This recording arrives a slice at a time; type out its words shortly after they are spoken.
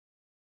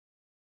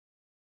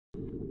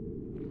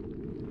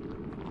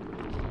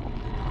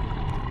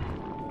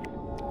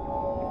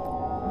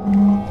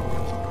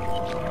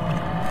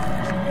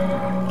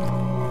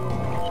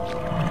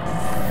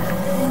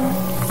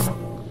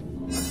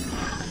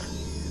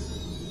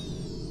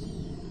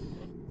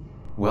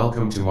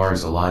Welcome to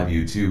Mars Alive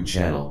YouTube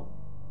channel.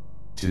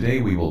 Today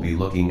we will be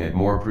looking at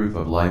more proof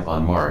of life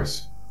on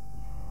Mars.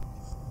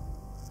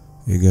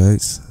 Hey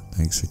guys,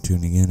 thanks for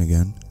tuning in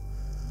again.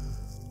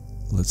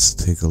 Let's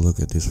take a look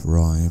at this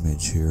raw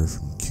image here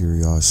from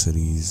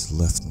Curiosity's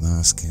left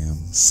mass cam,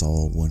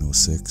 Sol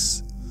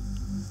 106.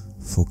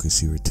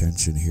 Focus your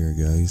attention here,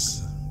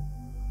 guys.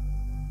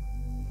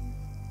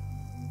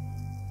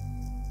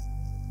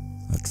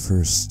 At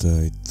first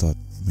I thought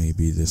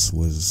maybe this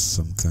was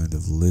some kind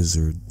of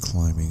lizard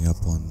climbing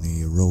up on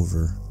the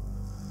rover,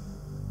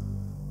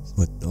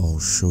 but I'll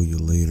show you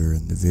later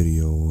in the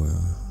video.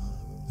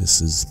 This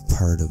is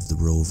part of the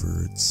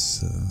rover.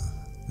 This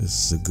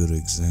is a good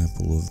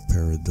example of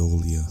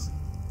Pareidolia.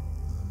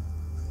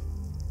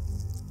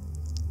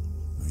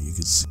 You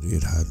can see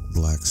it had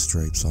black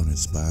stripes on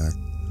its back.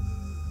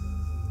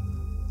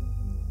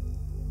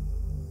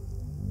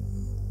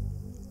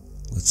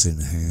 Let's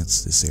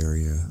enhance this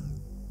area.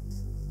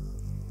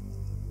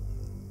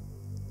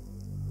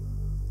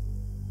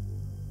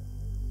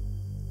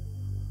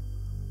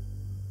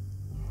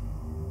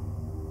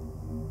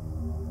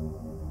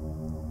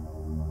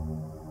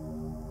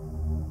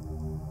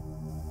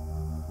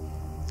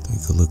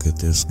 Take a look at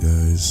this,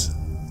 guys.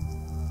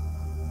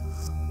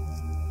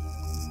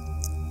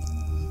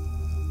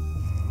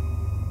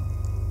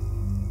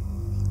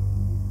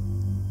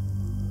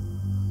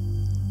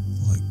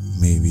 Like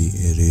maybe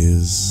it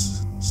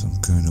is some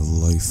kind of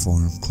life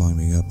form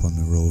climbing up on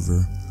the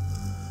rover.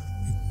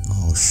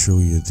 I'll show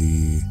you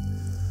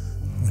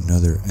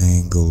another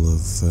angle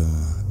of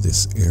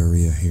this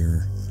area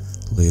here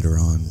later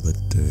on, but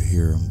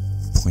here I'm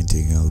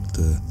pointing out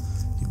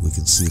we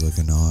can see like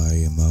an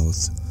eye, a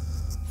mouth,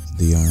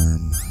 the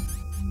arm,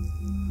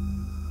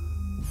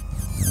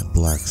 and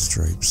black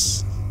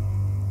stripes.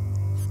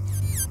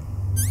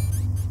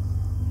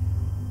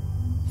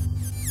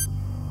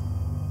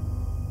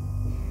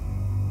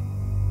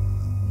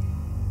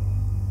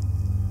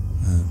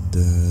 And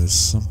there's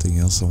something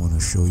else I want to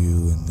show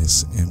you in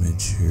this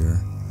image here.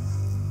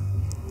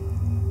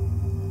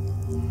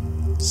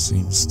 It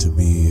seems to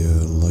be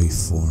a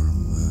life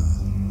form,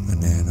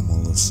 an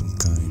animal of some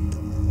kind.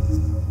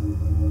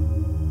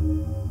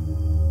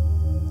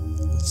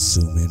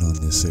 Zoom in on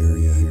this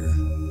area here.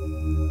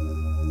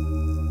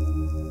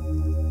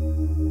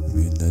 I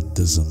mean, that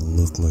doesn't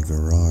look like a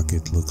rock.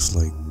 It looks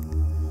like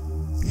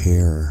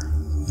hair.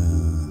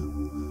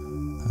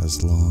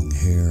 Has long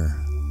hair.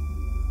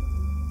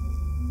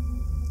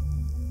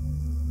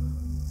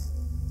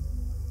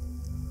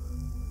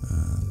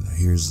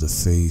 Here's the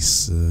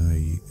face.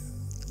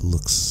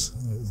 Looks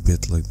a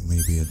bit like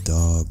maybe a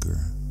dog, or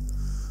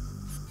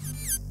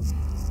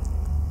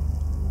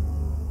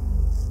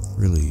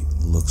really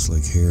looks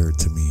like hair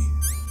to me.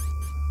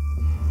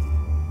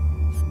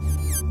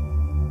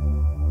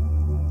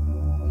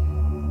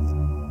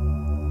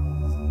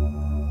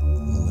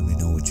 Well, let me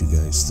know what you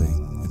guys think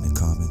in the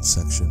comment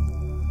section.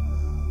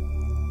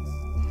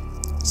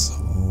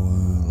 So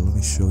let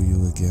me show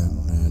you again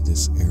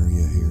this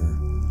area here.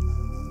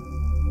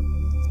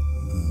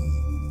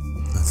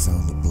 I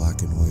found a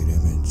black and white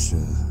image,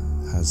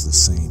 has the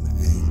same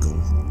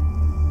angle.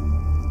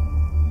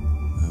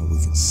 We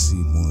can see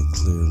more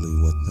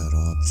clearly what that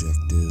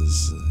object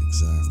is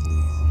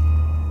exactly.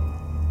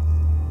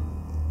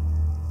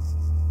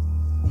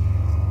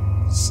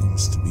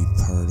 Seems to be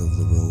part of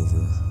the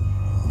rover.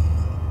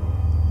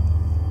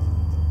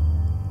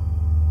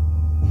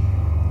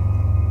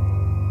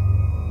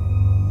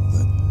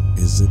 But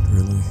is it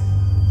really?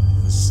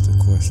 That's the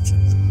question.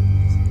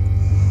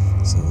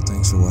 So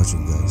thanks for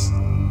watching, guys.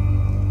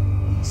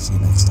 See you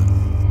next time.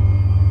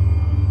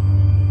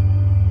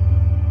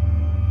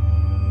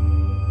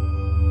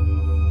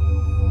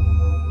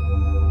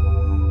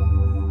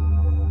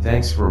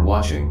 Thanks for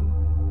watching.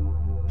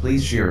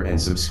 Please share and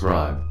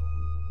subscribe.